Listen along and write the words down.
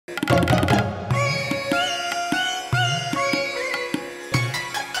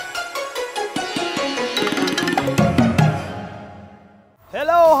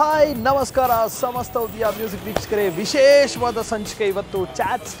ನಮಸ್ಕಾರ ಸಮಸ್ತ ಉದಯ ಮ್ಯೂಸಿಕ್ ವೀಕ್ಷಕರೇ, ವಿಶೇಷವಾದ ಸಂಚಿಕೆ ಇವತ್ತು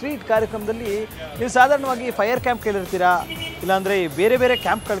ಚಾಟ್ ಸ್ಟ್ರೀಟ್ ಕಾರ್ಯಕ್ರಮದಲ್ಲಿ. ನೀವು ಸಾಧಾರಣವಾಗಿ ಫೈರ್ ಕ್ಯಾಂಪ್ ಕೇಳಿರ್ತೀರಾ, ಇಲ್ಲಾಂದರೆ ಬೇರೆ ಬೇರೆ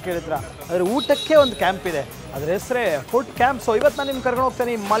ಕ್ಯಾಂಪ್ಗಳು ಕೇಳಿರ್ತೀರಾ. ಆದರೆ ಊಟಕ್ಕೆ ಒಂದು ಕ್ಯಾಂಪ್ ಇದೆ, ಅದರ ಹೆಸರೇ ಫುಡ್ ಕ್ಯಾಂಪ್. ಸೊ ಇವತ್ತು ನಾನು ನಿಮ್ಗೆ ಕರ್ಕೊಂಡು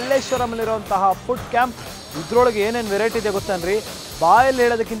ಹೋಗ್ತೀನಿ ಮಲ್ಲೇಶ್ವರಮಲ್ಲಿರುವಂತಹ ಫುಡ್ ಕ್ಯಾಂಪ್. ಇದರೊಳಗೆ ಏನೇನು ವೆರೈಟಿ ಇದೆ ಗೊತ್ತನ್ರಿ, ಬಾಯಲ್ಲಿ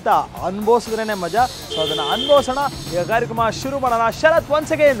ಹೇಳೋದಕ್ಕಿಂತ ಅನುಭವಿಸಿದ್ರೇ ಮಜಾ. ಸೊ ಅದನ್ನು ಅನುಭವಿಸೋಣ. ಈಗ ಕಾರ್ಯಕ್ರಮ ಶುರು ಮಾಡೋಣ. ಶರತ್,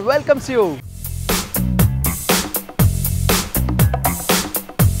 ಒನ್ಸ್ ಅಗೇನ್ ವೆಲ್ಕಮ್ಸ್ ಯು.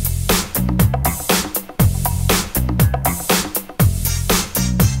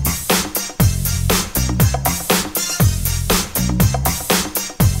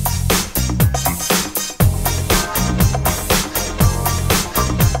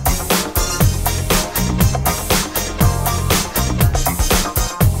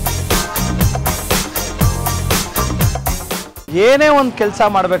 ಏನೇ ಒಂದು ಕೆಲಸ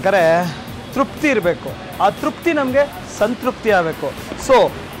ಮಾಡ್ಬೇಕಾದ್ರೆ ತೃಪ್ತಿ ಇರಬೇಕು. ಆ ತೃಪ್ತಿ ನಮಗೆ ಸಂತೃಪ್ತಿ ಆಗಬೇಕು. ಸೊ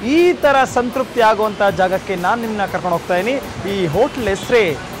ಈ ಥರ ಸಂತೃಪ್ತಿ ಆಗುವಂಥ ಜಾಗಕ್ಕೆ ನಾನು ನಿಮ್ಮನ್ನ ಕರ್ಕೊಂಡು ಹೋಗ್ತಾ ಇದ್ದೀನಿ. ಈ ಹೋಟ್ಲ್ ಹೆಸರೇ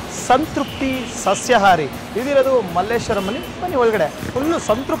ಸಂತೃಪ್ತಿ ಸಸ್ಯಾಹಾರಿ. ಇದಿರೋದು ಮಲ್ಲೇಶ್ವರಮಲ್ಲಿ. ಬನ್ನಿ ಒಳಗಡೆ, ಫುಲ್ಲು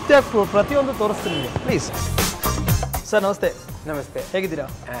ಸಂತೃಪ್ತಿಯಾಗಿ ಪ್ರತಿಯೊಂದು ತೋರಿಸ್ತೀನಿ ನಿಮಗೆ. ಪ್ಲೀಸ್ ಸರ್, ನಮಸ್ತೆ. ನಮಸ್ತೆ, ಹೇಗಿದ್ದೀರಾ?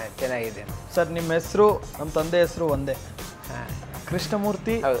 ಚೆನ್ನಾಗಿದ್ದೇನೆ ಸರ್. ನಿಮ್ಮ ಹೆಸರು ನಮ್ಮ ತಂದೆ ಹೆಸರು ಒಂದೇ,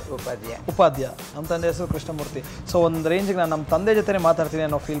 ಕೃಷ್ಣಮೂರ್ತಿ ಉಪಾಧ್ಯ. ನಮ್ಮ ತಂದೆ ಹೆಸರು ಕೃಷ್ಣಮೂರ್ತಿ. ಸೊ ಒಂದು ರೇಂಜಿಗೆ ನಾನು ನಮ್ಮ ತಂದೆ ಜೊತೆ ಮಾತಾಡ್ತೀನಿ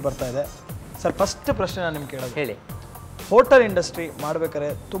ಅನ್ನೋ ಫೀಲ್ ಬರ್ತಾ ಇದೆ. ಸರ್, ಫಸ್ಟ್ ಪ್ರಶ್ನೆ ನಾನು ನಿಮ್ಗೆ ಕೇಳೋದು, ಹೇಳಿ. ಹೋಟೆಲ್ ಇಂಡಸ್ಟ್ರಿ ಮಾಡ್ಬೇಕಾದ್ರೆ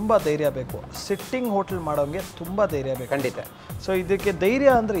ತುಂಬ ಧೈರ್ಯ ಬೇಕು. ಸಿಟ್ಟಿಂಗ್ ಹೋಟೆಲ್ ಮಾಡೋಂಗೆ ತುಂಬ ಧೈರ್ಯ ಬೇಕು. ಖಂಡಿತ. ಸೊ ಇದಕ್ಕೆ ಧೈರ್ಯ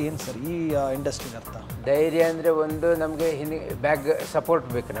ಅಂದರೆ ಏನು ಸರ್ ಈ ಇಂಡಸ್ಟ್ರಿಗೆ ಅರ್ಥ? ಧೈರ್ಯ ಅಂದರೆ ಒಂದು, ನಮಗೆ ಬ್ಯಾಕ್ ಸಪೋರ್ಟ್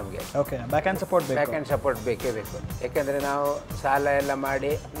ಬೇಕು ನಮಗೆ. ಓಕೆ, ಬ್ಯಾಕ್ ಆ್ಯಂಡ್ ಸಪೋರ್ಟ್ ಬೇಕು. ಬ್ಯಾಕ್ ಆ್ಯಂಡ್ ಸಪೋರ್ಟ್ ಬೇಕೇ ಬೇಕು. ಯಾಕೆಂದರೆ ನಾವು ಸಾಲ ಎಲ್ಲ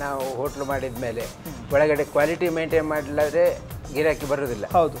ಮಾಡಿ ನಾವು ಹೋಟ್ಲು ಮಾಡಿದ ಮೇಲೆ ಒಳಗಡೆ ಕ್ವಾಲಿಟಿ ಮೇಂಟೈನ್ ಮಾಡಲಾದ್ರೆ ಗಿರಾಕಿ ಬರೋದಿಲ್ಲ.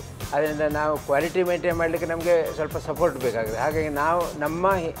 ಹೌದು. ಅದರಿಂದ ನಾವು ಕ್ವಾಲಿಟಿ ಮೇಂಟೈನ್ ಮಾಡಲಿಕ್ಕೆ ನಮಗೆ ಸ್ವಲ್ಪ ಸಪೋರ್ಟ್ ಬೇಕಾಗಿದೆ. ಹಾಗಾಗಿ ನಾವು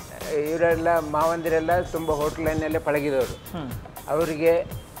ನಮ್ಮ ಇವರೆಲ್ಲ ಮಾವಂದಿರೆಲ್ಲ ತುಂಬ ಹೋಟ್ಲ್ ಲೈನಲ್ಲೇ ಪಳಗಿದವರು. ಅವರಿಗೆ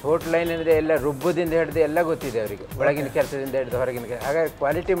ಹೋಟ್ಲ್ ಲೈನ್ ಅಂದರೆ ಎಲ್ಲ ರುಬ್ಬದಿಂದ ಹಿಡಿದು ಎಲ್ಲ ಗೊತ್ತಿದೆ ಅವರಿಗೆ, ಒಳಗಿನ ಕೆಲಸದಿಂದ ಹಿಡಿದು ಹೊರಗಿನ ಕೆಲಸ. ಹಾಗಾಗಿ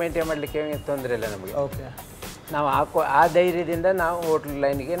ಕ್ವಾಲಿಟಿ ಮೇಂಟೈನ್ ಮಾಡಲಿಕ್ಕೆ ತೊಂದರೆ ಇಲ್ಲ ನಮಗೆ. ಓಕೆ. ನಾವು ಆ ಧೈರ್ಯದಿಂದ ನಾವು ಹೋಟ್ಲ್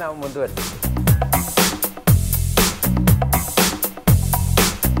ಲೈನಿಗೆ ನಾವು ಮುಂದುವರಿತೀವಿ.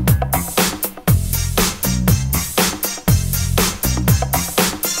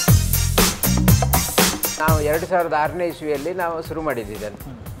 ನಾವು 2006ನೇ ಇಸ್ವಿಯಲ್ಲಿ ನಾವು ಶುರು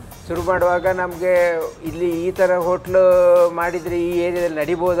ಮಾಡಿದ್ದಿದ್ದನ್ನು. ಶುರು ಮಾಡುವಾಗ ನಮಗೆ ಇಲ್ಲಿ ಈ ಥರ ಹೋಟ್ಲು ಮಾಡಿದರೆ ಈ ಏರಿಯಾದಲ್ಲಿ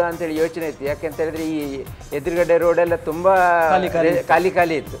ನಡಿಬೋದಾ ಅಂತೇಳಿ ಯೋಚನೆ ಇತ್ತು. ಯಾಕೆಂತ ಹೇಳಿದರೆ ಈ ಎದುರುಗಡೆ ರೋಡೆಲ್ಲ ತುಂಬ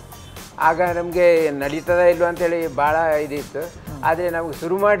ಖಾಲಿ ಇತ್ತು. ಆಗ ನಮಗೆ ನಡೀತದ ಇಲ್ವ ಅಂತೇಳಿ ಭಾಳ ಇದಿತ್ತು. ಆದರೆ ನಮಗೆ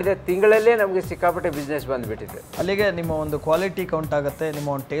ಶುರು ಮಾಡಿದ ತಿಂಗಳಲ್ಲೇ ನಮಗೆ ಸಿಕ್ಕಾಪಟ್ಟೆ ಬಿಸ್ನೆಸ್ ಬಂದುಬಿಟ್ಟಿತ್ತು. ಅಲ್ಲಿಗೆ ನಿಮ್ಮ ಒಂದು ಕ್ವಾಲಿಟಿ ಕೌಂಟ್ ಆಗುತ್ತೆ, ನಿಮ್ಮ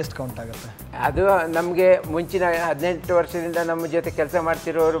ಒಂದು ಟೇಸ್ಟ್ ಕೌಂಟ್ ಆಗುತ್ತೆ. ಅದು ನಮಗೆ ಮುಂಚಿನ 18 ವರ್ಷದಿಂದ ನಮ್ಮ ಜೊತೆ ಕೆಲಸ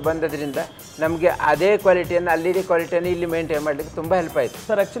ಮಾಡ್ತಿರೋರು ಬಂದದ್ರಿಂದ ನಮಗೆ ಅದೇ ಕ್ವಾಲಿಟಿಯನ್ನು, ಅಲ್ಲಿದೇ ಕ್ವಾಲಿಟಿಯನ್ನು ಇಲ್ಲಿ ಮೇಂಟೈನ್ ಮಾಡಲಿಕ್ಕೆ ತುಂಬ ಹೆಲ್ಪ್ ಆಯಿತು.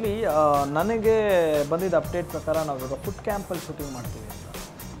 ಸರ್, ಆ್ಯಕ್ಚುಲಿ ನನಗೆ ಬಂದಿದ್ದ ಅಪ್ಡೇಟ್ ಪ್ರಕಾರ ನಾವು ಇವಾಗ ಫುಡ್ ಕ್ಯಾಂಪಲ್ಲಿ ಶೂಟಿಂಗ್ ಮಾಡ್ತೀವಿ ಅಂತ.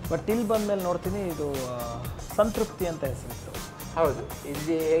 ಬಟ್ ಇಲ್ಲಿ ಬಂದಮೇಲೆ ನೋಡ್ತೀನಿ ಇದು ಸಂತೃಪ್ತಿ ಅಂತ ಹೆಸರಿತ್ತು. ಹೌದು.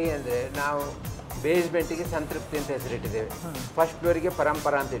 ಇಲ್ಲಿ ಹೇಗೆ ಅಂದರೆ ನಾವು ಬೇಸ್ಮೆಂಟಿಗೆ ಸಂತೃಪ್ತಿ ಅಂತ ಹೆಸರಿಟ್ಟಿದ್ದೇವೆ. ಫಸ್ಟ್ ಫ್ಲೋರಿಗೆ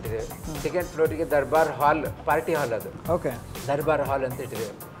ಪರಂಪರಾ ಅಂತ ಇಟ್ಟಿದ್ದೇವೆ. ಸೆಕೆಂಡ್ ಫ್ಲೋರಿಗೆ ದರ್ಬಾರ್ ಹಾಲ್, ಪಾರ್ಟಿ ಹಾಲ್. ಅದು ಓಕೆ, ದರ್ಬಾರ್ ಹಾಲ್ ಅಂತ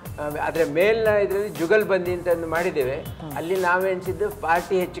ಇಟ್ಟಿದ್ದೇವೆ. ಆದರೆ ಮೇಲಿನ ಇದರಲ್ಲಿ ಜುಗಲ್ ಬಂದಿ ಅಂತ ಮಾಡಿದ್ದೇವೆ. ಅಲ್ಲಿ ನಾವೆನಿಸಿದ್ದು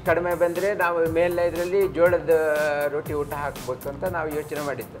ಪಾರ್ಟಿ ಹೆಚ್ಚು ಕಡಿಮೆ ಬಂದರೆ ನಾವು ಮೇಲಿನ ಇದರಲ್ಲಿ ಜೋಳದ ರೊಟ್ಟಿ ಊಟ ಹಾಕಬೇಕು ಅಂತ ನಾವು ಯೋಚನೆ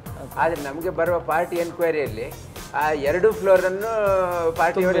ಮಾಡಿದ್ದು. ಆದರೆ ನಮಗೆ ಬರುವ ಪಾರ್ಟಿ ಎನ್ಕ್ವೈರಿಯಲ್ಲಿ ಆ 2 ಫ್ಲೋರನ್ನು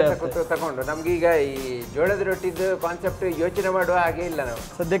ಪಾರ್ಟಿ ತಗೊಂಡು ನಮಗೀಗ ಈ ಜೋಳದ ರೊಟ್ಟಿದ್ದು ಕಾನ್ಸೆಪ್ಟ್ ಯೋಚನೆ ಮಾಡುವ ಹಾಗೆ ಇಲ್ಲ. ನಾವು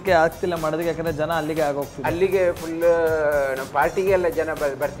ಸದ್ಯಕ್ಕೆ ಆಗ್ತಿಲ್ಲ ಮಾಡೋದಕ್ಕೆ, ಯಾಕಂದರೆ ಜನ ಅಲ್ಲಿಗೆ ಆಗೋಗ್ತೀವಿ. ಅಲ್ಲಿಗೆ ಫುಲ್ ನಮ್ಮ ಪಾರ್ಟಿಗೆ ಎಲ್ಲ ಜನ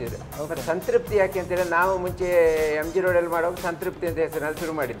ಬರ್ತಿದ್ರು. ಮತ್ತು ಸಂತೃಪ್ತಿ ಯಾಕೆ ಅಂತೇಳಿ ನಾವು ಮುಂಚೆ MG ರೋಡಲ್ಲಿ ಮಾಡುವಾಗ ಸಂತೃಪ್ತಿ ಅಂತ ಹೆಸರಲ್ಲಿ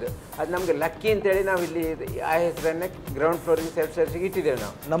ಶುರು ಮಾಡಿದ್ದು. ಅದು ನಮಗೆ ಲಕ್ಕಿ ಅಂತೇಳಿ ನಾವು ಇಲ್ಲಿ ಆ ಹೆಸರನ್ನೇ ಗ್ರೌಂಡ್ ಫ್ಲೋರಿಗೆ ಸರ್ವಿಸಿಗೆ ಇಟ್ಟಿದ್ದೇವೆ.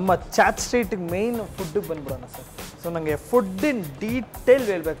 ನಾವು ನಮ್ಮ ಚಾಟ್ ಸ್ಟ್ರೀಟಿಗೆ ಮೇಯ್ನ್ ಫುಡ್ಡಿಗೆ ಬಂದ್ಬಿಡೋಣ ಸರ್. ಸೊ ನನಗೆ ಫುಡ್ಡಿನ ಡೀಟೇಲ್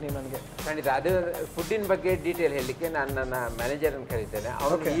ಹೇಳ್ಬೇಕು ನೀವು ನನಗೆ. ಖಂಡಿತ. ಅದು ಫುಡ್ಡಿನ ಬಗ್ಗೆ ಡೀಟೇಲ್ ಹೇಳಲಿಕ್ಕೆ ನಾನು ನನ್ನ ಮ್ಯಾನೇಜರನ್ನು ಕರೀತೇನೆ.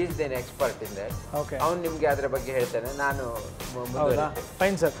 ಅವನು ಈಸ್ ಎಕ್ಸ್ಪರ್ಟ್ ಇಂದ. ಓಕೆ, ಅವ್ನು ನಿಮಗೆ ಅದರ ಬಗ್ಗೆ ಹೇಳ್ತಾನೆ. ನಾನು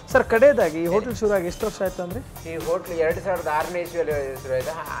ಫೈನ್ ಸರ್. ಸರ್, ಕಡೆಯದಾಗಿ ಈ ಹೋಟೆಲ್ ಶುರು ಆಗಿ ಎಷ್ಟು ವರ್ಷ ಆಯ್ತು ಅಂದರೆ? ಈ ಹೋಟ್ಲ್ 2006ನೇ ಇಸ್ವಿಯಲ್ಲಿ ಶುರು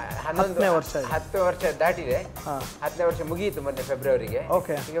ಆಯಿತು. 10 ವರ್ಷ ದಾಟಿದೆ. 10ನೇ ವರ್ಷ ಮುಗಿಯಿತು ಮೊನ್ನೆ ಫೆಬ್ರವರಿಗೆ.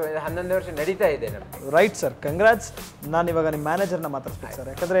 ಓಕೆ, ಈಗ 11ನೇ ವರ್ಷ ನಡೀತಾ ಇದೆ ನಮ್ಗೆ. Right sir, congrats. ನಾನು ಇವಾಗ ನಿಮ್ಮ ಮ್ಯಾನೇಜರ್ನ ಮಾತಾಡ್ಸ್ಬೇಕು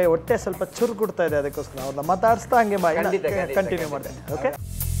ಸರ್, ಯಾಕಂದರೆ ಹೊಟ್ಟೆ ಸ್ವಲ್ಪ ಚುರು ಕೊಡ್ತಾ ಇದೆ, ಅದಕ್ಕೋಸ್ಕರ ಅವ್ರನ್ನ ಮಾತಾಡಿಸ್ತಾ ಹಂಗೆ ಕಂಟಿನ್ಯೂ ಮಾಡ್ತೀನಿ. ಓಕೆ.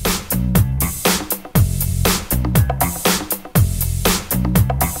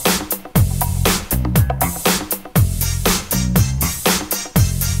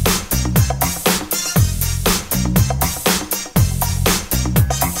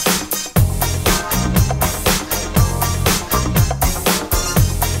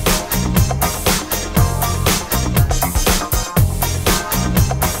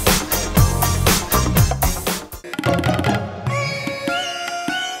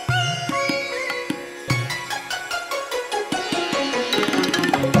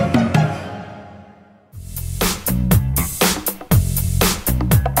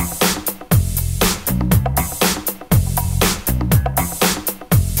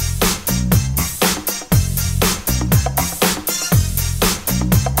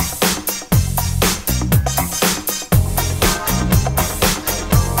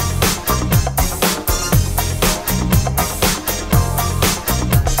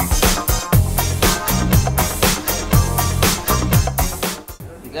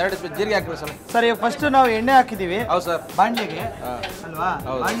 ಜೀರಿಗೆ ಹಾಕ್ಬಿಡಿ ಸರ್. ಸರ್ ಈಗ ಫಸ್ಟ್ ನಾವು ಎಣ್ಣೆ ಹಾಕಿದೀವಿ. ಹೌದು ಸರ್. ಬಾಂಡ್ಲೆಗೆ ಅಲ್ವಾ?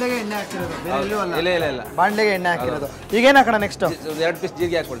 ಬಾಂಡ್ಲೆಗೆ ಎಣ್ಣೆ ಹಾಕಿರೋದು, ಬೇರೆ ಎಲ್ಲೂ ಅಲ್ಲ. ಇಲ್ಲ. ಬಾಂಡ್ಲೆಗೆ ಎಣ್ಣೆ ಹಾಕಿರೋದು. ಈಗ ಏನು ಹಾಕೋಣ ನೆಕ್ಸ್ಟ್? 2 ಪೀಸ್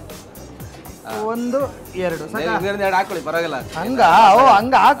ಜೀರಿಗೆ ಹಾಕೊಳ್ಳಿ. 1 2 ಸಾಕಾ? 2 ಹಾಕೊಳ್ಳಿ, ಪರವಾಗಿಲ್ಲ. ಹಂಗ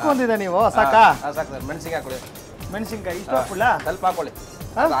ಹಂಗ ಹಾಕೊಂಡಿದ್ದೆ ನೀವು, ಸಾಕಾ? ಸಾಕು ಸರ್. ಮೆಣಸಿಗೆ ಹಾಕೊಳ್ಳಿ. ಮೆಣಸಿನ್ಕಾಯಿ ಇಷ್ಟು ಹಾಕೊಳ್ಳ? ಸ್ವಲ್ಪ ಹಾಕೊಳ್ಳಿ,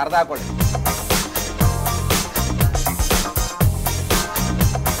 ಅರ್ಧ ಹಾಕೊಳ್ಳಿ.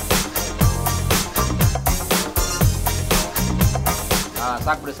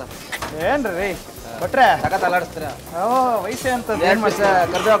 ಸಾಕ್ಬಿಡಿ ಸರ್. ಏನ್ರಿ ಕೊಟ್ರೆ ಸಖತ್ ಅಲ್ಲಾಡಿಸ್ತೀರಾ? ವಯಸ್ಸೇ ಅಂತ. 2 ಪೀಸ್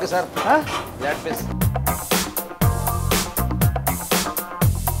ಕರ್ಬೇವು ಹಾಕಿ ಸರ್. 2 ಪೀಸ್.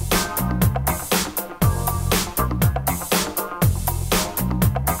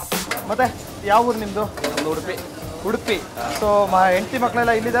 ಮತ್ತೆ ಯಾವ ಊರು ನಿಮ್ದು? ನಮ್ದು ಉಡುಪಿ. ಉಡುಪಿ. ಸೊ ಹೆಂಡತಿ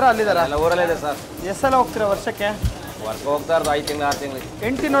ಮಕ್ಕಳೆಲ್ಲ ಇಲ್ಲಿದ್ದಾರಾ ಅಲ್ಲಿದ್ದಾರಾ? ಎಲ್ಲ ಊರಲ್ಲೇ ಇದೆ ಸರ್. ಎಷ್ಟೆಲ್ಲ ಹೋಗ್ತೀರಾ ವರ್ಷಕ್ಕೆ? ವರ್ಷ ಹೋಗ್ತಾ ಇರೋದು 5 ತಿಂಗಳು 6 ತಿಂಗಳಿಗೆ.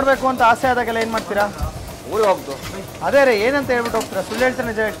 ಹೆಂಡತಿ ನೋಡ್ಬೇಕು ಅಂತ ಆಸೆ ಆದಾಗೆಲ್ಲ ಏನು ಮಾಡ್ತೀರಾ? ಊರಿಗೆ ಹೋಗ್ತು. ಅದೇ ರೀ, ಏನಂತ ಹೇಳ್ಬಿಟ್ಟು ಹೋಗ್ತೀರಾ? ಸುಳ್ಳು ಹೇಳ್ತೀರಾ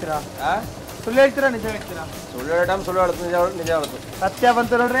ನಿಜ ಹೇಳ್ತೀರಾ? ಸುಳ್ಳು ಹೇಳ್ತೀರಾ ನಿಜ ಹೇಳ್ತೀರಾ? ಸುಳ್ಳು ಹೇಳೋ ಟೈಮ್ ಸುಳ್ಳು ಹೇಳುತ್ತೆ, ನಿಜ ಹೇಳುತ್ತೆ. ಸತ್ಯ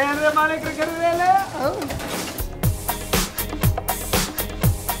ಬಂತು ನೋಡ್ರಿ. ಏನ್ರಿ ಮಾಲೀಕರು ಕರೀರಲ್ಲ?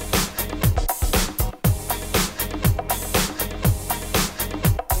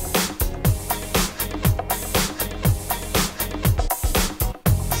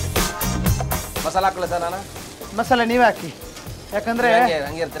 ಮಸಾಲ ಹಾಕೊಳ್ಳಿ ಸರ್. ನಾನು ಮಸಾಲೆ ನೀವೇ ಹಾಕಿ, ಯಾಕಂದ್ರೆ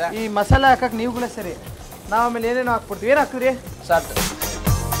ಹಂಗೆ ಇರ್ತೀರಾ? ಈ ಮಸಾಲೆ ಹಾಕಕ್ಕೆ ನೀವುಗಳೇ ಸರಿ. ನಾವು ಆಮೇಲೆ ಏನೇನೋ ಹಾಕ್ಬಿಡ್ತೀವಿ. ಏನು ಹಾಕ್ತೀರಿ? ಸಾಲ್ಟ್.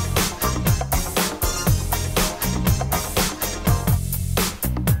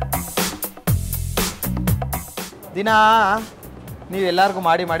 ದಿನ ನೀವು ಎಲ್ಲರಿಗೂ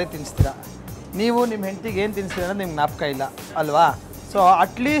ಮಾಡಿ ಮಾಡಿ ತಿನ್ನಿಸ್ತೀರಾ. ನೀವು ನಿಮ್ಮ ಹೆಂಡತಿಗೆ ಏನು ತಿನ್ನಿಸ್ತೀರ ಅನ್ನೋದು ನಿಮ್ಗೆ ಜ್ಞಾಪಕ ಇಲ್ಲ ಅಲ್ವಾ? ಸೊ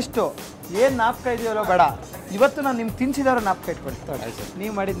ಅಟ್ಲೀಸ್ಟು ಏನು ಜ್ಞಾಪಕ ಇದೆಯಲ್ಲೋ ಬೇಡ, ಇವತ್ತು ನಾನು ನಿಮ್ಗೆ ತಿನ್ನಿಸಿದವ್ರು ಜ್ಞಾಪಕ ಇಟ್ಕೊಳ್ತೀನಿ.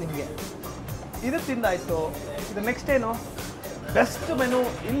 ನೀವು ಮಾಡಿದ್ದು ನಿಮಗೆ ಇದು ತಿಂದಾಯಿತು. ಇದು ನೆಕ್ಸ್ಟ್ ಏನು ಬೆಸ್ಟ್ ಮೆನು,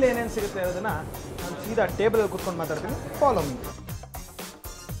 ಇಲ್ಲಿ ಏನೇನು ಸಿಗುತ್ತೆ ಅನ್ನೋದನ್ನು ನಾನು ಸೀದಾ ಟೇಬಲಲ್ಲಿ ಕೂತ್ಕೊಂಡು ಮಾತಾಡ್ತೀನಿ. Follow me.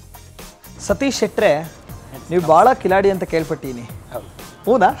 ಸತೀಶ್ ಶೆಟ್ರೆ, ನೀವು ಭಾಳ ಕಿಲಾಡಿ ಅಂತ ಕೇಳ್ಪಟ್ಟೀನಿ.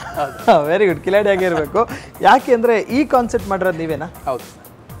 ಹೌದಾ? Very good. ಕಿಲಾಡಿಯಾಗೇ ಇರಬೇಕು. ಯಾಕೆ ಅಂದರೆ ಈ ಕಾನ್ಸೆಪ್ಟ್ ಮಾಡಿರೋದು ನೀವೇನಾ? ಹೌದು.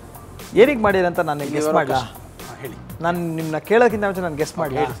 ಏನಿಗೆ ಮಾಡಿರಂತ ನಾನು ಗೆಸ್ ಮಾಡಲಾ? ಹೇಳಿ. ನಾನು ನಿಮ್ಮನ್ನ ಕೇಳೋಕ್ಕಿಂತ ಮುಂಚೆ ನಾನು ಗೆಸ್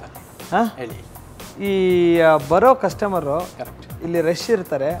ಮಾಡಲಿ. ಹಾಂ ಹೇಳಿ. ಈ ಬರೋ ಕಸ್ಟಮರು ಇಲ್ಲಿ ರಶ್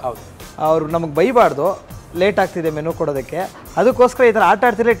ಇರ್ತಾರೆ, ಅವರು ನಮಗೆ ಬೈಬಾರ್ದು, ಲೇಟ್ ಆಗ್ತಿದೆ ಮೆನು ಕೊಡೋದಕ್ಕೆ, ಅದಕ್ಕೋಸ್ಕರ ಈ ಥರ ಆಟ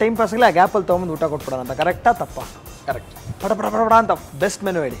ಆಡ್ತಿರಲಿ ಟೈಮ್ ಪಾಸ್ಗೆ ಆ ಗ್ಯಾಪಲ್ಲಿ ತೊಗೊಂಬಂದು ಊಟ ಕೊಟ್ಬಿಡೋಣ ಅಂತ. ಕರೆಕ್ಟಾ ತಪ್ಪಾ? ಕರೆಕ್ಟ್. ಪಡ ಪಡ ಪಡ ಪಡ ಅಂತ ಬೆಸ್ಟ್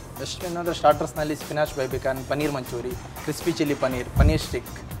ಮೆನು ಹೇಳಿ. ಬೆಸ್ಟ್ ಮೆನು ಅಂದರೆ ಸ್ಟಾರ್ಟರ್ಸ್ನಲ್ಲಿ spinach baby corn, paneer manchurian, crispy chilli paneer, paneer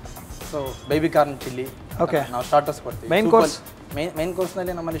stick, so baby corn chilli. Okay, ನಾವು ಸ್ಟಾರ್ಟರ್ಸ್ ಕೊಡ್ತೀವಿ. Main course? ಮೈನ್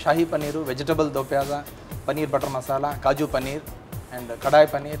ಕೋರ್ಸ್ನಲ್ಲಿ ನಮ್ಮಲ್ಲಿ ಶಾಹಿ paneer, vegetable ದೋಪ್ಯಾಜ, paneer butter masala, kaju paneer and ಕಡಾಯಿ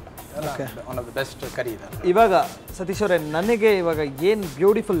paneer. One of the best ಕರಿ ಇದೆ. ಇವಾಗ ಸತೀಶ್ ಅವರೇ, ನನಗೆ ಇವಾಗ ಏನು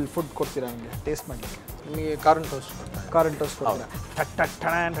ಬ್ಯೂಟಿಫುಲ್ ಫುಡ್ ಕೊಡ್ತೀರಾ ನನಗೆ ಟೇಸ್ಟ್ ಮಾಡಲಿಕ್ಕೆ? ನಿಮಗೆ ಕಾರ್ನ್ ಟೋಸ್ಟ್. ಕಾರ್ನ್ ಟೋಸ್ಟ್ ಕೊಡ್ತೀರಾ? ಟಕ್ ಟಕ್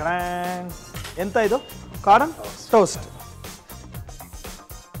ಟಣ್ ಟಣ್. ಎಂತ ಇದು? Corn toast.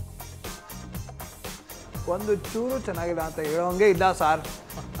 ಒಂದು ಚೂರು ಚೆನ್ನಾಗಿಲ್ಲ ಅಂತ ಹೇಳೋಂಗೆ ಇಲ್ಲ ಸಾರ್,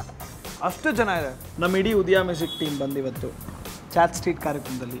 ಅಷ್ಟು ಚೆನ್ನಾಗಿದೆ. ನಮ್ಮ ಇಡೀ ಉದಯ ಮ್ಯೂಸಿಕ್ ಟೀಮ್ ಬಂದಿವತ್ತು ಚಾಟ್ ಸ್ಟ್ರೀಟ್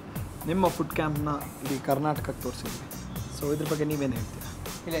ಕಾರ್ಯಕ್ರಮದಲ್ಲಿ ನಿಮ್ಮ ಫುಡ್ ಕ್ಯಾಂಪ್ನ ಇಡೀ ಕರ್ನಾಟಕಕ್ಕೆ ತೋರಿಸಿದ್ವಿ. ಸೊ ಇದ್ರ ಬಗ್ಗೆ ನೀವೇನು ಹೇಳ್ತೀರಾ?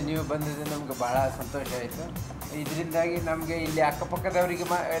 ಇಲ್ಲ, ನೀವು ಬಂದಿದ್ದು ನಮ್ಗೆ ಬಹಳ ಸಂತೋಷ ಆಯಿತು. ಇದರಿಂದಾಗಿ ನಮಗೆ ಇಲ್ಲಿ ಅಕ್ಕಪಕ್ಕದವರಿಗೆ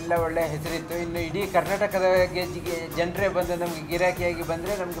ಎಲ್ಲ ಒಳ್ಳೆಯ ಹೆಸರಿತ್ತು. ಇನ್ನು ಇಡೀ ಕರ್ನಾಟಕದ ಜನರೇ ಬಂದು ನಮಗೆ ಗಿರಾಕಿಯಾಗಿ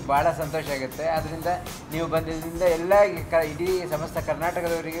ಬಂದರೆ ನಮಗೆ ಭಾಳ ಸಂತೋಷ ಆಗುತ್ತೆ. ಆದ್ದರಿಂದ ನೀವು ಬಂದಿದ್ದರಿಂದ ಎಲ್ಲ ಇಡೀ ಸಮಸ್ತ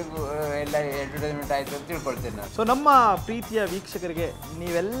ಕರ್ನಾಟಕದವರಿಗೆ ಎಲ್ಲ ಅಡ್ವರ್ಟೈಸ್ಮೆಂಟ್ ಆಯಿತು ಅಂತ ತಿಳ್ಕೊಳ್ತೇನೆ ನಾನು. ಸೊ ನಮ್ಮ ಪ್ರೀತಿಯ ವೀಕ್ಷಕರಿಗೆ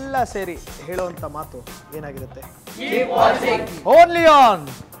ನೀವೆಲ್ಲ ಸೇರಿ ಹೇಳುವಂಥ ಮಾತು ಏನಾಗಿರುತ್ತೆ? Only on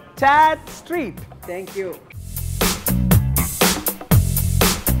chat street. Thank you.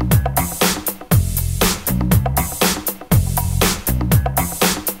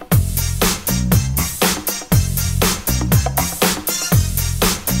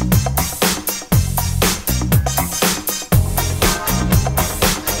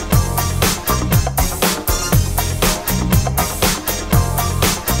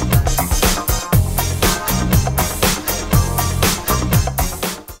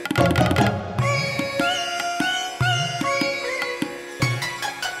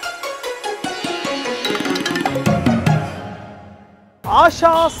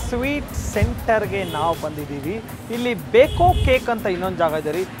 Asha sweet ಸೆಂಟರ್ಗೆ ನಾವು ಬಂದಿದ್ದೀವಿ. ಇಲ್ಲಿ ಬೇಕೋ ಕೇಕ್ ಅಂತ ಇನ್ನೊಂದು ಜಾಗ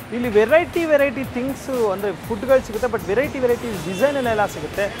ಇದೆ ರೀ. ಇಲ್ಲಿ ವೆರೈಟಿ ಥಿಂಗ್ಸು ಅಂದರೆ ಫುಡ್ಗಳು ಸಿಗುತ್ತೆ, ಬಟ್ ವೆರೈಟಿ ಡಿಸೈನಲ್ಲೆಲ್ಲ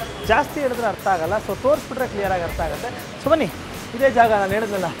ಸಿಗುತ್ತೆ. ಜಾಸ್ತಿ ಹೇಳಿದ್ರೆ ಅರ್ಥ ಆಗಲ್ಲ, ಸೊ ತೋರಿಸ್ಬಿಟ್ರೆ ಕ್ಲಿಯರಾಗಿ ಅರ್ಥ ಆಗುತ್ತೆ. ಸೊ ಬನ್ನಿ, ಇದೇ ಜಾಗ ನಾನು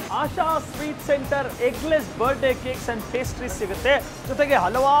ಹೇಳಿದ್ನಲ್ಲ, ಆಶಾ sweet centre. Eggless birthday cakes and pastries ಸಿಗುತ್ತೆ, ಜೊತೆಗೆ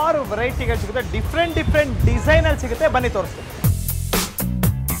ಹಲವಾರು ವೆರೈಟಿಗಳು ಸಿಗುತ್ತೆ, ಡಿಫ್ರೆಂಟ್ ಡಿಸೈನಲ್ಲಿ ಸಿಗುತ್ತೆ. ಬನ್ನಿ ತೋರಿಸ್ತೀನಿ.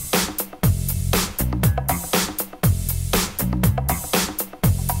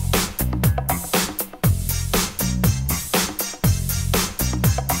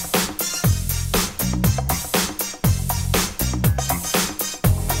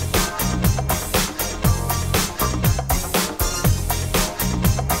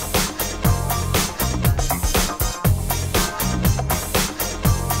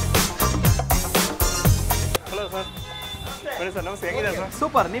 ನಮಸ್ತೆ, ಹೇಗಿದೆ ಸರ್?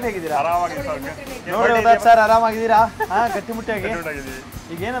 ಸೂಪರ್, ನೀವು ಹೇಗಿದ್ದೀರಾ? ಆರಾಮಾಗಿದೆ ಸರ್. ನೋಡಿ ಉದಾಯ್ ಸರ್, ಆರಾಮಾಗಿದ್ದೀರಾ? ಗಟ್ಟಿಮುಟ್ಟಿಯಾಗಿ. ಆಗಿದ್ದೀವಿ.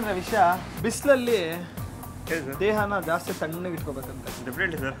 ಈಗ ಏನಂದ್ರೆ ವಿಷಯ, ಬಿಸಿಲಲ್ಲಿ ಹೇಳಿ ಸರ್. ದೇಹನ ಜಾಸ್ತಿ ತಣ್ಣಗೆ ಇಟ್ಕೋಬೇಕಂತ.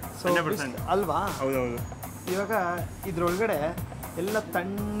 Definitely sir, so 100%. ಅಲ್ವಾ? ಹೌದೌದು, ಇವಾಗ ಇದ್ರೊಳಗಡೆ ಎಲ್ಲ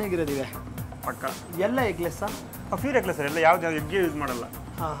ತಣ್ಣಗಿರೋದಿವೆ ಪಕ್ಕ. ಎಲ್ಲ ಎಗ್ಲೆಸ್ಸಾ? ಫ್ರೀ ಎಗ್ಲೆಸ್ ಸರ್, ಎಲ್ಲ ಯಾವ್ದು ಎಗ್ಗೆ ಯೂಸ್ ಮಾಡಲ್ಲ.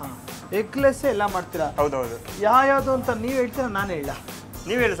 ಹಾಂ, ಎಗ್ಲೆಸ್ಸೇ ಎಲ್ಲ ಮಾಡ್ತೀರಾ? ಹೌದೌದು. ಯಾವ್ಯಾವುದು ಅಂತ ನೀವು ಹೇಳ್ತೀರಾ, ನಾನು ಹೇಳ?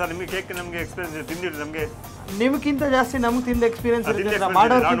 ನೀವು ಹೇಳಿ ಸರ್, ನಿಮಗೆ ಕೇಕ್ ನಮಗೆ ಎಕ್ಸ್ಪೀರಿಯನ್ಸ್ ತಿಂದಿರಿ, ನಮಗೆ ನಿಮ್ಗಿಂತ ಜಾಸ್ತಿ ನಮ್ಗೆ ತಿಂದ ಎಕ್ಸ್ಪೀರಿಯನ್ಸ್ ಇರುತ್ತೆ,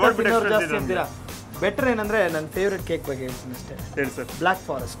 ಮಾಡೋರ್ಗಿಂತ ತಿನ್ನೋರು ಜಾಸ್ತಿ ಅಂತೀರಾ. ಬೆಟರ್ ಏನಂದ್ರೆ ನನ್ನ ಫೇವ್ರೆಟ್ ಕೇಕ್ ಬಗ್ಗೆ ಹೇಳ್ತೀನಿ ಅಷ್ಟೇ. ಹೇಳಿ sir. Black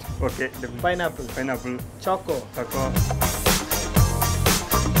forest, okay, pineapple, Chacko.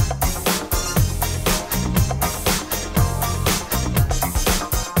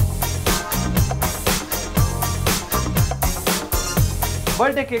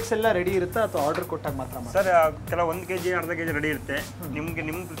 Birthday cakes ಎಲ್ಲ ರೆಡಿ ಇರುತ್ತಾ ಅಥವಾ ಆರ್ಡರ್ ಕೊಟ್ಟಾಗ ಮಾತ್ರ? ಸರ್, ಕೆಲವು 1 kg ಅರ್ಧ kg ರೆಡಿ ಇರುತ್ತೆ. ನಿಮ್ಗೆ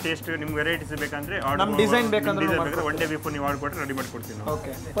ನಿಮ್ಮ ಟೇಸ್ಟ್, ನಿಮ್ಗೆ ವೆರೈಟೀಸ್ ಬೇಕಂದ್ರೆ ನಮ್ಮ ಡಿಸೈನ್ ಬೇಕಂದ್ರೆ 1 day ಬಿಫೋರ್ ನೀವು ಆರ್ಡರ್ ಕೊಟ್ಟರೆ ರೆಡಿ ಮಾಡಿಕೊಡ್ತೀನಿ ನಾವು.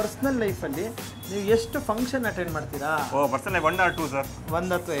 ಓಕೆ. ಪರ್ಸನಲ್ ಲೈಫಲ್ಲಿ ನೀವು ಎಷ್ಟು ಫಂಕ್ಷನ್ ಅಟೆಂಡ್ ಮಾಡ್ತೀರಾ? Personal 1 or 2 sir.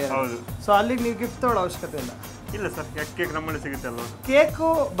 1 ಅಥವಾ 2? ಹೌದು. ಸೊ ಅಲ್ಲಿಗೆ ನೀವು ಗಿಫ್ಟ್ ತೊಗೊಳ್ಳೋ ಅವಶ್ಯಕತೆ ಇಲ್ಲ? ಇಲ್ಲ ಸರ್, ಕೇಕ್ ನಮ್ಮಲ್ಲಿ ಸಿಗುತ್ತೆ ಅಲ್ವಾ. ಕೇಕು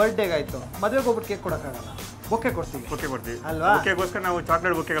ಬರ್ಡೇಗಾಯ್ತು, ಮದುವೆಗೆ ಹೋಗ್ಬಿಟ್ಟು ಕೇಕ್ ಕೊಡೋಕ್ಕಾಗಲ್ಲ, ಬೊಕ್ಕೆ ಕೊಡ್ತೀವಿ. ಬೊಕ್ಕೆ ಕೊಡ್ತೀವಿ ಅಲ್ವಾ? ಬೊಕ್ಕೆಗೋಸ್ಕರ ನಾವು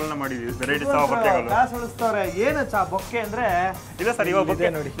ಚಾಕ್ಲೇಟ್ ಬೊಕ್ಕೆಗಳನ್ನ ಮಾಡಿದ್ವಿ, ವೆರೈಟೀಸ್ ಆಫ್ ಬೊಕ್ಕೆಗಳು. ಕಾಸು ಉಳಿಸ್ತವ್ರೆ. ಏನು ಬೊಕ್ಕೆ ಅಂದ್ರೆ? ಇಲ್ಲ ಸರ್, ಇವಾಗ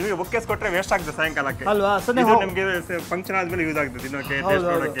ಬೊಕ್ಕೆ ನೋಡಿ, ನಿಮಗೆ ಬೊಕ್ಕೆಸ್ ಕೊಟ್ಟರೆ ವೇಸ್ಟ್ ಆಗ್ತದೆ ಸಾಯಂಕಾಲಕ್ಕೆ ಅಲ್ವಾ? ಇದು ನಿಮಗೆ ಫಂಕ್ಷನ್ ಆದ್ಮೇಲೆ ಯೂಸ್ ಆಗ್ತದೆ, ತಿನ್ನೋಕೆ, ಟೇಸ್ಟ್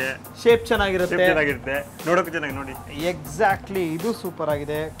ನೋಡೋಕೆ. ಶೇಪ್ ಚೆನ್ನಾಗಿರುತ್ತೆ, ನೋಡೋಕೆ ಚೆನ್ನಾಗಿ ನೋಡಿ. ಎಕ್ಸಾಕ್ಟ್ಲಿ, ಇದು ಸೂಪರ್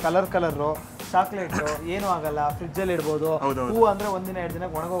ಆಗಿದೆ. ಕಲರು ಚಾಕ್ಲೇಟ್ ಏನು ಆಗಲ್ಲ, ಫ್ರಿಜ್ ಅಲ್ಲಿ ಇಡ್ಬೋದು. ಹೂ ಅಂದ್ರೆ 1 ದಿನ 2 ದಿನ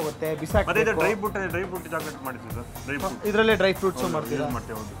ಒಣಗೋಗುತ್ತೆ, ಬಿಸಾಕಿ. ಡ್ರೈ ಫ್ರೂಟ್ ಚಾಕ್ಲೇಟ್ ಮಾಡಿದ್ವಿ ಸರ್. ಡ್ರೈ ಫ್ರೂಟ್ ಇದರಲ್ಲೇ ಡ್ರೈ ಫ್ರೂಟ್ಸ್ ಮಾಡ್ತೀವಿ.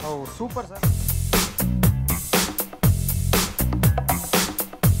 ಹೌದು, ಸೂಪರ್ ಸರ್.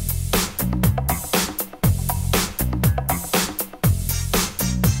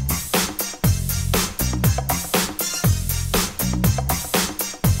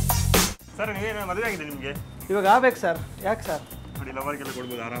 ಸರ್, ನೀವೇನು ಮದುವೆ ಆಗಿದೆ ನಿಮಗೆ? ಇವಾಗ ಆಗ್ಬೇಕು ಸರ್. ಯಾಕೆ ಸರ್? ನೋಡಿ, ಲವರ್ಗೆಲ್ಲ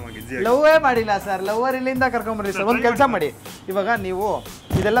ಕೊಡ್ಬೋದು ಆರಾಮಾಗಿ. ಲವ್ವೇ ಮಾಡಿಲ್ಲ ಸರ್, ಲವರ್ ಇಲ್ಲಿಂದ ಕರ್ಕೊಂಬರ್ರಿ ಸರ್. ಒಂದು ಕೆಲಸ ಮಾಡಿ, ಇವಾಗ ನೀವು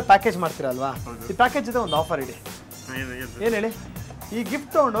ಇದೆಲ್ಲ ಪ್ಯಾಕೇಜ್ ಮಾಡ್ತೀರಲ್ವಾ, ಈ ಪ್ಯಾಕೇಜ್ ಇದೆ ಒಂದು ಆಫರ್ ಇಡಿ. ಏನು ಹೇಳಿ? ಈ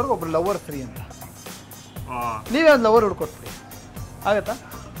ಗಿಫ್ಟ್ ತೊಗೊಂಡವ್ರಿಗೆ ಒಬ್ರು ಲವರ್ ಫ್ರೀ ಅಂತ. ನೀವೇ ಒಂದು ಲವರ್ ಹುಡ್ಕೊಟ್ಬಿಡಿ, ಆಗತ್ತಾ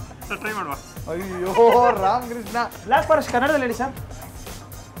ಸರ್? ಟ್ರೈ ಮಾಡುವ. ಅಯ್ಯೋ ರಾಮ್ ಕೃಷ್ಣ. ಬ್ಲ್ಯಾಕ್ ಫಾರೆಸ್ಟ್ ಕನ್ನಡದಲ್ಲಿ ಹೇಳಿ ಸರ್.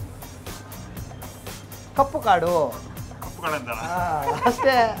 ಕಪ್ಪು ಕಾಡು.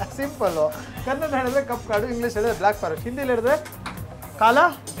 ಅಷ್ಟೇ, ಸಿಂಪಲ್ಲು. ಕನ್ನಡ ಹೇಳಿದ್ರೆ ಕಪ್ಪು ಕಾಡು, ಇಂಗ್ಲೀಷ್ ಹೇಳಿದ್ರೆ ಬ್ಲ್ಯಾಕ್ ಫಾರೆಸ್ಟ್, ಹಿಂದಿಲಿ ಹೇಳಿದ್ರೆ ಕಾಲಾ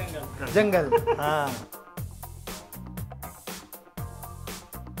ಜಂಗಲ್.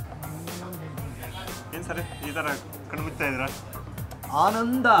 ಏನು ಸರ್ ಈ ಥರ ಕಣ್ಮುಚ್ತಾ ಇದ್ದೀರಾ?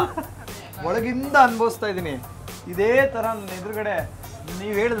 ಆನಂದ ಒಳಗಿಂದ ಅನುಭವಿಸ್ತಾ ಇದ್ದೀನಿ. ಇದೇ ಥರ ನನ್ನ ಎದುರುಗಡೆ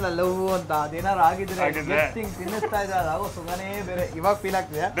ನೀವು ಹೇಳಿದ್ರಲ್ಲ ಲವ್ ಅಂತ, ಅದೇನಾರು ಆಗಿದ್ರೆ ತಿನ್ನಿಸ್ತಾ ಇದ್ರೆ ಅದಾಗೋ ಸುಮ್ಮನೆ ಬೇರೆ. ಇವಾಗ ಫೀಲ್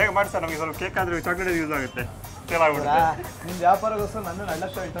ಆಗ್ತಿದೆ. ಬೇಗ ಮಾಡಿ ಸರ್, ನಮಗೆ ಸ್ವಲ್ಪ ಕೇಕ್ ಆದ್ರೆ ಚಾಕ್ಲೇಟ್ ಯೂಸ್ ಆಗುತ್ತೆ. ನಿಮ್ಮ ವ್ಯಾಪಾರಗೋಸ್ಕರ ನನ್ನ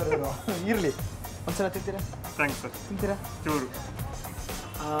ಅಳ್ಳಕ್ಕ ಇಟ್ಟವರು ಇರಲಿ. ಒಂದ್ಸಲ ತಿಂತೀರಾ? Thanks sir. ತಿಂತೀರಾ? ಚೂರು.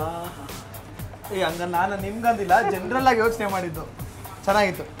 ಹಂಗ ನಾನು ನಿಮ್ಗಂದಿಲ್ಲ, ಜನರಲ್ ಆಗಿ ಯೋಚನೆ ಮಾಡಿದ್ದು.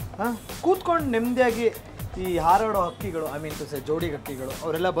 ಚೆನ್ನಾಗಿತ್ತು. ಕೂತ್ಕೊಂಡು ನೆಮ್ಮದಿಯಾಗಿ ಈ ಹಾರಾಡೋ ಹಕ್ಕಿಗಳು, ಐ ಮೀನ್ ಟು ಸೇ ಜೋಡಿ ಹಕ್ಕಿಗಳು,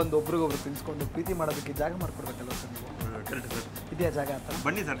 ಅವರೆಲ್ಲ ಬಂದು ಒಬ್ರಿಗೊಬ್ರು ತಿನ್ಸ್ಕೊಂಡು ಪ್ರೀತಿ ಮಾಡೋದಕ್ಕೆ ಜಾಗ ಮಾಡ್ಕೊಡ್ಬೇಕಲ್ಲ ಸರ್ ನೀವು? Correct sir. ಇದೆಯಾ ಜಾಗ ಅಂತ?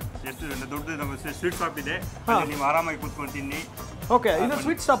 ಬನ್ನಿ ಸರ್, ಎಷ್ಟು ದೊಡ್ಡದು ನಮ್ಮ ಸ್ವೀಟ್ ಶಾಪ್ ಇದೆ, ನೀವು ಆರಾಮಾಗಿ ಕೂತ್ಕೊಂಡು ತಿನ್ನಿ. ಓಕೆ, ಇದು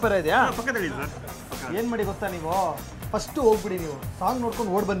ಸ್ವೀಟ್ ಶಾಪರ್ ಇದೆಯಾ? ಪಕ್ಕದಲ್ಲಿ ಸರ್. ಏನು ಮಾಡಿ ಗೊತ್ತಾ, ನೀವು ಫಸ್ಟು ಹೋಗ್ಬಿಡಿ, ನೀವು ಸಾಂಗ್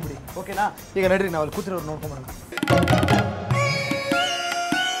ನೋಡ್ಕೊಂಡು ಓಡ್ ಬಂದ್ಬಿಡಿ. ಓಕೆನಾ? ಈಗ ನಡ್ರಿ, ನಾವು ಅಲ್ಲಿ ಕೂತಿರೋರು ನೋಡ್ಕೊಂಬರೋಣ.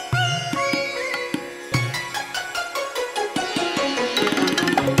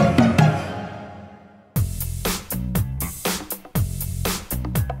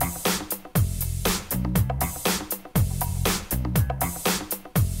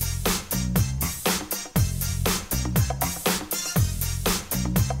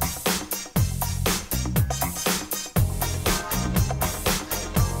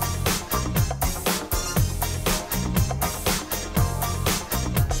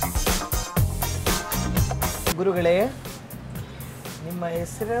 ಗುರುಗಳೇ, ನಿಮ್ಮ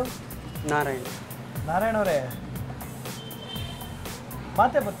ಹೆಸರು? ನಾರಾಯಣ್. ನಾರಾಯಣ ಅವರೇ,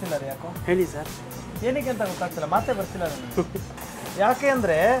 ಮಾತೇ ಬರ್ತಿಲ್ಲ ರೀ, ಯಾಕೋ? ಹೇಳಿ ಸರ್. ಏನಕ್ಕೆ ಅಂತ ಗೊತ್ತಾಗ್ತಿಲ್ಲ, ಮಾತೇ ಬರ್ತಿಲ್ಲ ನನಗೆ. ಯಾಕೆ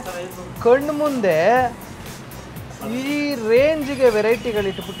ಅಂದರೆ ಕಣ್ಣು ಮುಂದೆ ಈ ರೇಂಜಿಗೆ ವೆರೈಟಿಗಳು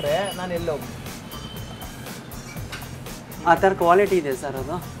ಇಟ್ಬಿಟ್ರೆ ನಾನು ಎಲ್ಲೋ ಆ ಥರ ಕ್ವಾಲಿಟಿ ಇದೆ ಸರ್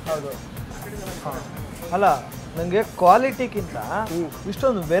ಅದು. ಹೌದು. ಅಲ್ಲ, ನನಗೆ ಕ್ವಾಲಿಟಿಗಿಂತ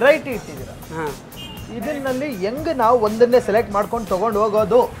ಇಷ್ಟೊಂದು ವೆರೈಟಿ ಇಟ್ಟಿದ್ದೀರ. ಹಾಂ, ಇದನ್ನಲ್ಲಿ ಹೆಂಗೆ ನಾವು ಒಂದನ್ನೇ ಸೆಲೆಕ್ಟ್ ಮಾಡ್ಕೊಂಡು ತೊಗೊಂಡು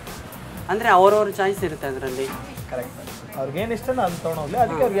ಹೋಗೋದು? ಅಂದರೆ ಅವ್ರವ್ರ ಚಾಯ್ಸ್ ಇರುತ್ತೆ ಅದರಲ್ಲಿ. ಕರೆಕ್ಟ್. ಅವ್ರಿಗೇನು ಇಷ್ಟ ನಾನು ತೊಗೊಂಡೋಗ್ಲಿ,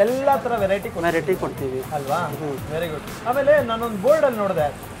 ಅದಕ್ಕೆ ಅವ್ರಿಗೆ ಎಲ್ಲ ಥರ ವೆರೈಟಿ ಕೊಡ್ತೀವಿ ಅಲ್ವಾ? Very good. ಆಮೇಲೆ ನಾನೊಂದು ಬೋರ್ಡಲ್ಲಿ ನೋಡಿದೆ,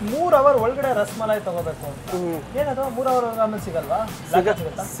 3 ಅವರ್ ಒಳಗಡೆ ರಸಮಲಾಯಿ ತಗೋಬೇಕು ಅಂತ. ಏನದು 3 ಅವರ್ ಆಮೇಲೆ ಸಿಗಲ್ವಾ?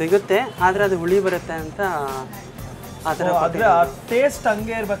 ಸಿಗುತ್ತೆ, ಆದರೆ ಅದು ಹುಳಿ ಬರುತ್ತೆ ಅಂತ ಆ ಥರ ಆದರೆ ಆ ಟೇಸ್ಟ್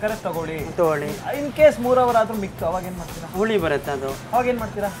ಹಂಗೆ ಇರ್ಬೇಕಾದ್ರೆ ತಗೊಳ್ಳಿ. ಇನ್ ಕೇಸ್ 3 ಅವರ್ ಆದ್ರೂ ಮಿಕ್ ಅವಾಗ ಏನು ಮಾಡ್ತೀರಾ? ಹುಳಿ ಬರುತ್ತೆ ಅದು. ಅವಾಗ ಏನು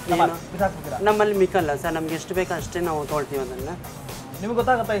ಮಾಡ್ತೀರಾ? ಬಿಸಾಕ್ಬಿಡ್ತೀರಾ? ನಮ್ಮಲ್ಲಿ ಮಿಕ್ಕಲ್ಲ ಸರ್, ನಮ್ಗೆ ಎಷ್ಟು ಬೇಕೋ ಅಷ್ಟೇ ನಾವು ತೊಗೊಳ್ತೀವಿ ಅದನ್ನು. ನಿಮ್ಗೆ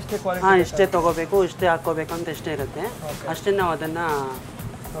ಗೊತ್ತಾಗುತ್ತಾ ಇಷ್ಟೇ ಕ್ವಾಲಿಟಿ? ಹಾಂ, ಇಷ್ಟೇ ತೊಗೋಬೇಕು, ಇಷ್ಟೇ ಹಾಕ್ಕೋಬೇಕು ಅಂತ ಇಷ್ಟೇ ಇರುತ್ತೆ. ಅಷ್ಟೇ ನಾವು ಅದನ್ನು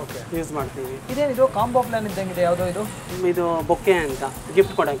ಯೂಸ್ ಮಾಡ್ತೀವಿ. ಇದೇನಿದು ಕಾಂಬೋ ಪ್ಲಾನ್ ಇದ್ದಂಗಿದೆ? ಯಾವುದೋ ಇದು ಬೊಕ್ಕೆ ಅಂತ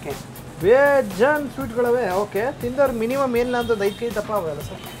ಗಿಫ್ಟ್ ಕೊಡೋಕ್ಕೆ. ಬೇಜಾನ್ ಸ್ವೀಟ್ಗಳವೆ. ಓಕೆ, ತಿಂದವ್ರು ಮಿನಿಮಮ್ ಏನಿಲ್ಲ ಅಂತ 5 kg ದಪ್ಪ ಆಗಲ್ಲ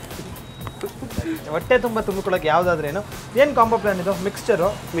ಸರ್. ಹೊಟ್ಟೆ ತುಂಬ ತುಂಬಿಕೊಳ್ಳೋಕೆ ಯಾವುದಾದ್ರೇನು? ಏನು ಕಾಂಬೋ ಪ್ಲಾನ್ ಇದು? ಮಿಕ್ಸ್ಚರು,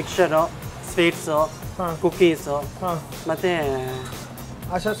 ಸ್ವೀಟ್ಸು, ಕುಕ್ಕೀಸು, ಮತ್ತು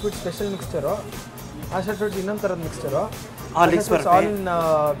ಆಶಾ ಸ್ವೀಟ್ ಸ್ಪೆಷಲ್ ಮಿಕ್ಸ್ಚರು, ಆಶಾ ಸ್ವೀಟ್ಸ್ ಇನ್ನೊಂದು ಥರದ ಮಿಕ್ಸ್ಚರು, ಆಲಿನ್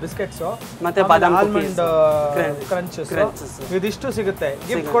ಬಿಸ್ಕೆಟ್ಸು, ಮತ್ತೆ ಬಾದಾಮ್ ಆಲ್ಮಂಡ್ ಕ್ರಂಚಸ್, ಇದಿಷ್ಟು ಸಿಗುತ್ತೆ.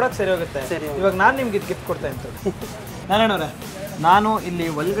 ಗಿಫ್ಟ್ ಕೊಡೋಕೆ ಸರಿ ಹೋಗುತ್ತೆ. ಇವಾಗ ನಾನು ನಿಮ್ಗೆ ಇದು ಗಿಫ್ಟ್ ಕೊಡ್ತಾ ಇತ್ತು. ನಾರಾಯಣವ್ರೆ, ನಾನು ಇಲ್ಲಿ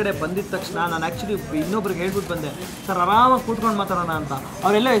ಒಳಗಡೆ ಬಂದಿದ ತಕ್ಷಣ ನಾನು ಆ್ಯಕ್ಚುಲಿ ಇನ್ನೊಬ್ರಿಗೆ ಹೇಳ್ಬಿಟ್ಟು ಬಂದೆ, ಸರ್ ಆರಾಮಾಗಿ ಕೂತ್ಕೊಂಡು ಮಾತಾಡೋಣ ಅಂತ.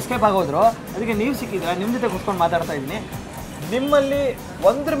 ಅವರೆಲ್ಲ ಎಸ್ಕೇಪ್ ಆಗೋದ್ರು. ಅದಕ್ಕೆ ನೀವು ಸಿಕ್ಕಿದ್ರೆ ನಿಮ್ಮ ಜೊತೆ ಕೂತ್ಕೊಂಡು ಮಾತಾಡ್ತಾ ಇದ್ದೀನಿ. ನಿಮ್ಮಲ್ಲಿ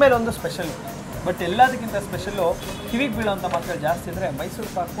ಒಂದ್ರ ಮೇಲೆ ಒಂದು ಸ್ಪೆಷಲ್, ಬಟ್ ಎಲ್ಲದಕ್ಕಿಂತ ಸ್ಪೆಷಲ್ಲು ಕಿವಿಗೆ ಬೀಳೋಂಥ ಮಾತುಗಳು ಜಾಸ್ತಿ ಅಂದರೆ ಮೈಸೂರು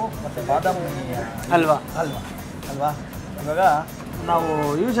ಪಾಕು ಮತ್ತು ಬಾದಾಮಿ ಅಲ್ವಾ. ಇವಾಗ ನಾವು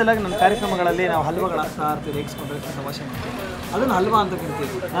ಯೂಶಲಾಗಿ ನನ್ನ ಕಾರ್ಯಕ್ರಮಗಳಲ್ಲಿ ನಾವು ಹಲ್ವಾಗಳಾಗ್ತಾ ಇರ್ತೀವಿ, ರೇಗಿಸ್ಕೊಂಡಿರ್ತೀವಿ, ತಮಾಷೆ ಮಾಡ್ತೀವಿ. ಅದನ್ನು ಹಲ್ವಾ ಅಂತ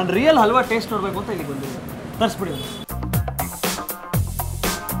ಕರಿತೀವಿ. ನಾನು ರಿಯಲ್ ಹಲ್ವಾ ಟೇಸ್ಟ್ ನೋಡಬೇಕು ಅಂತ ಇಲ್ಲಿಗೆ ಬಂದಿದ್ದೀನಿ. ತರಿಸ್ಬಿಡಿ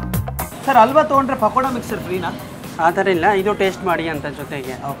ಸರ್. ಹಲ್ವಾ ತೊಗೊಂಡ್ರೆ ಪಕೋಡ ಮಿಕ್ಸರ್ ಫ್ರೀನಾ? ಆ ಥರ ಇಲ್ಲ, ಇದು ಟೇಸ್ಟ್ ಮಾಡಿ ಅಂತ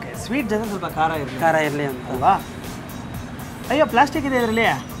ಜೊತೆಗೆ. ಓಕೆ, ಸ್ವೀಟ್ ಜೊತೆ ಸ್ವಲ್ಪ ಖಾರ ಇರಲಿ ಅಂತ ಅಲ್ವಾ? ಅಯ್ಯೋ, ಪ್ಲಾಸ್ಟಿಕ್ ಇದೆ ಇದರಲ್ಲಿ.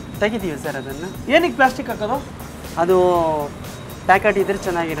 ತೆಗಿತೀವಿ ಸರ್ ಅದನ್ನು. ಏನಕ್ಕೆ ಪ್ಲಾಸ್ಟಿಕ್ ಹಾಕೋದು? ಅದು ಪ್ಯಾಕೆಟ್ ಇದ್ರೆ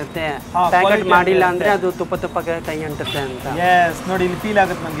ಚೆನ್ನಾಗಿರುತ್ತೆ. ಪ್ಯಾಕೆಟ್ ಮಾಡಿಲ್ಲ ಅಂದರೆ ಅದು ತುಪ್ಪಕ್ಕೆ ಕೈ ಅಂಟುತ್ತೆ ಅಂತ. ಎಸ್, ನೋಡಿ ಇಲ್ಲಿ ಫೀಲ್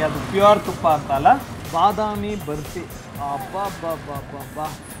ಆಗುತ್ತೆ ನನಗೆ, ಅದು ಪ್ಯೂರ್ ತುಪ್ಪ ಅಂತ ಅಲ್ಲ. ಬಾದಾಮಿ ಬರ್ಫಿ, ಅಬ್ಬಾ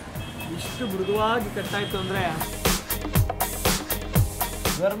ಇಷ್ಟು ಮೃದುವಾಗಿ ಕಟ್ಟಾಯಿತು ಅಂದರೆ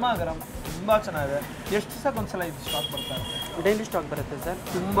ಗರಂ ತುಂಬ ಚೆನ್ನಾಗಿದೆ. ಎಷ್ಟು ದಿವಸಕ್ಕೊಂದ್ಸಲ ಇದು ಸ್ಟಾಕ್ ಬರ್ತಾ ಇರುತ್ತೆ? ಡೈಲಿ ಸ್ಟಾಕ್ ಬರುತ್ತೆ ಸರ್.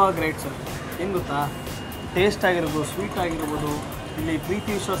 ತುಂಬ ಗ್ರೇಟ್ ಸರ್. ಏನು ಗೊತ್ತಾ, ಟೇಸ್ಟ್ ಆಗಿರ್ಬೋದು, ಸ್ವೀಟ್ ಆಗಿರ್ಬೋದು, ಇಲ್ಲಿ ಪ್ರೀತಿ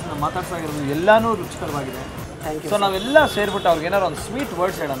ವಿಶ್ವಾಸನ ಮಾತಾಡ್ಸಾಗಿರ್ಬೋದು, ಎಲ್ಲನೂ ರುಚಿಕರವಾಗಿದೆ. Thank you. ಸೊ ನಾವೆಲ್ಲ ಸೇರಿಬಿಟ್ಟು ಅವ್ರಿಗೆ ಏನಾರು ಒಂದು ಸ್ವೀಟ್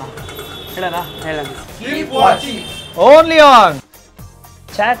ವರ್ಡ್ಸ್ ಹೇಳೋಣ. Only on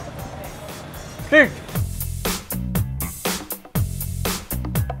chat street.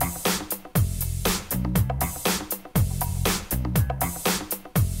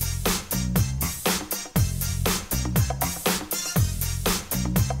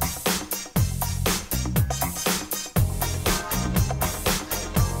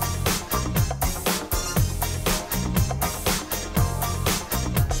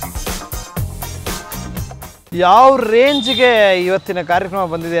 ಯಾವ ರೇಂಜ್ಗೆ ಇವತ್ತಿನ ಕಾರ್ಯಕ್ರಮ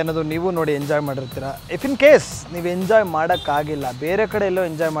ಬಂದಿದೆ ಅನ್ನೋದು ನೀವು ನೋಡಿ ಎಂಜಾಯ್ ಮಾಡಿರ್ತೀರ. ಇಫ್ ಇನ್ ಕೇಸ್ ನೀವು ಎಂಜಾಯ್ ಮಾಡೋಕ್ಕಾಗಿಲ್ಲ, ಬೇರೆ ಕಡೆ ಎಲ್ಲೋ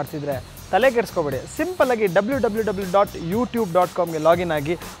ಎಂಜಾಯ್ ಮಾಡ್ತಿದ್ರೆ ತಲೆ ಕೆಡಿಸ್ಕೋಬೇಡಿ. ಸಿಂಪಲ್ಲಾಗಿ www.youtube.comಗೆ ಲಾಗಿನ್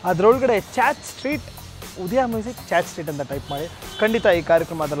ಆಗಿ ಅದರೊಳಗಡೆ ಚಾಟ್ ಸ್ಟ್ರೀಟ್ ಉದಯ ಮ್ಯೂಸಿಕ್ ಚಾಟ್ ಸ್ಟ್ರೀಟ್ ಅಂತ ಟೈಪ್ ಮಾಡಿ. ಖಂಡಿತ ಈ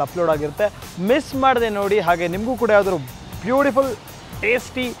ಕಾರ್ಯಕ್ರಮ ಅದರಲ್ಲಿ ಅಪ್ಲೋಡ್ ಆಗಿರುತ್ತೆ. ಮಿಸ್ ಮಾಡದೆ ನೋಡಿ. ಹಾಗೆ ನಿಮಗೂ ಕೂಡ ಯಾವುದಾದ್ರು ಬ್ಯೂಟಿಫುಲ್,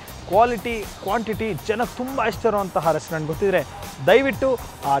 ಟೇಸ್ಟಿ, ಕ್ವಾಲಿಟಿ, ಕ್ವಾಂಟಿಟಿ, ಜನಕ್ಕೆ ತುಂಬ ಇಷ್ಟ ಇರುವಂತಹ ರೆಸ್ಟೋರೆಂಟ್ ಗೊತ್ತಿದ್ರೆ ದಯವಿಟ್ಟು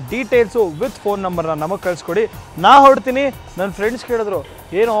ಆ ಡೀಟೇಲ್ಸು ವಿತ್ ಫೋನ್ ನಂಬರ್ನ ನಮಗೆ ಕಳಿಸ್ಕೊಡಿ. ನಾ ಹೊಡ್ತೀನಿ. ನನ್ನ ಫ್ರೆಂಡ್ಸ್ ಕೇಳಿದ್ರು,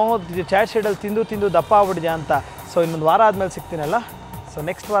 ಏನೋ ಚಾಟ್ ಸ್ಟ್ರೀಟಲ್ಲಿ ತಿಂದು ದಪ್ಪ ಆಗ್ಬಿಟ್ಟಿದ್ಯಾ ಅಂತ. ಸೊ ಇನ್ನೊಂದು ವಾರ ಆದಮೇಲೆ ಸಿಗ್ತೀನಲ್ಲ. ಸೊ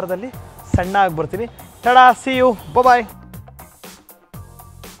ನೆಕ್ಸ್ಟ್ ವಾರದಲ್ಲಿ ಸಣ್ಣ ಆಗಿ ಬರ್ತೀನಿ. Ta-da, C you, bye.